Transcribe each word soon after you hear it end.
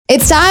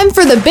It's time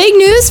for the big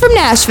news from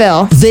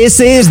Nashville. This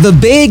is the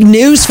big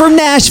news from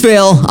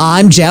Nashville.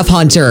 I'm Jeff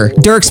Hunter.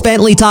 Dierks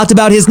Bentley talked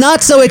about his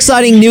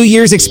not-so-exciting New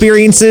Year's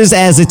experiences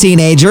as a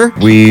teenager.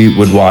 We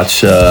would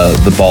watch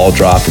the ball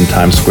drop in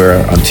Times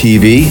Square on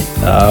TV.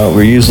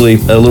 We're usually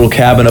at a little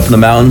cabin up in the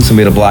mountains, and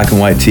we had a black and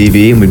white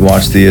TV, and we'd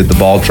watch the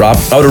ball drop.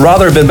 I would have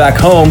rather have been back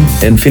home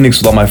in Phoenix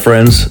with all my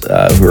friends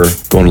who were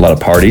going to a lot of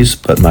parties,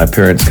 but my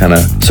parents kind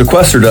of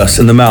sequestered us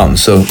in the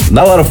mountains. So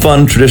not a lot of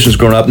fun traditions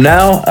growing up.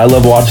 Now I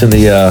love watching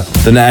the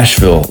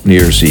Nashville New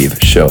Year's Eve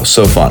show.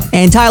 So fun.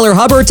 And Tyler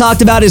Hubbard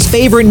talked about his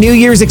favorite New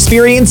Year's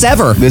experience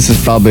ever. This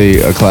is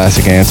probably a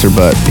classic answer,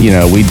 but,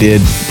 we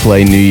did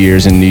play New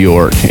Year's in New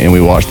York, and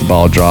we watched the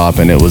ball drop,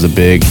 and it was a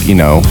big,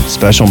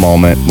 special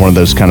moment, one of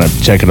those kind of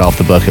check it off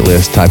the bucket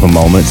list type of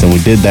moments, and we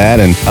did that,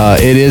 and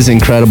it is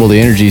incredible. The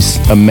energy's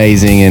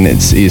amazing, and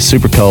it's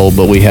super cold,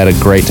 but we had a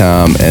great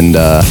time, and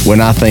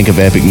when I think of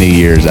epic New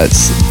Year's,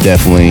 that's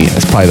probably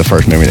the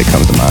first memory that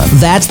comes to mind.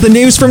 That's the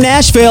news from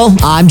Nashville.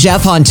 I'm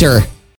Jeff Hunter.